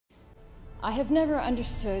I have never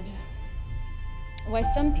understood why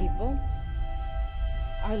some people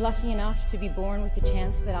are lucky enough to be born with the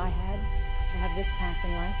chance that I had to have this path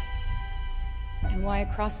in life, and why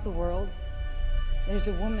across the world there's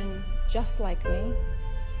a woman just like me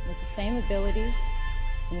with the same abilities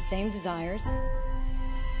and the same desires,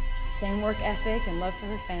 same work ethic and love for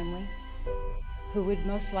her family, who would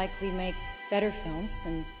most likely make better films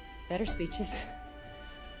and better speeches.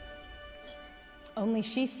 Only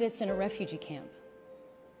she sits in a refugee camp,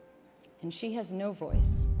 and she has no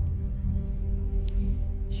voice.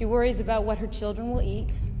 She worries about what her children will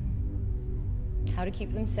eat, how to keep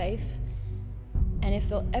them safe, and if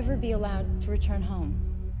they'll ever be allowed to return home.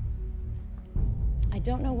 I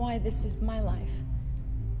don't know why this is my life,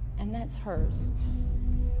 and that's hers.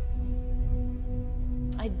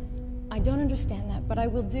 I don't understand that, but I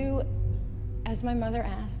will do as my mother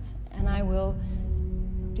asked, and I will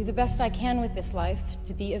do the best I can with this life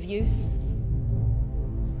to be of use.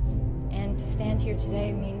 And to stand here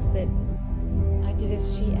today means that I did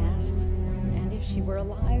as she asked, and if she were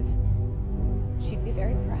alive,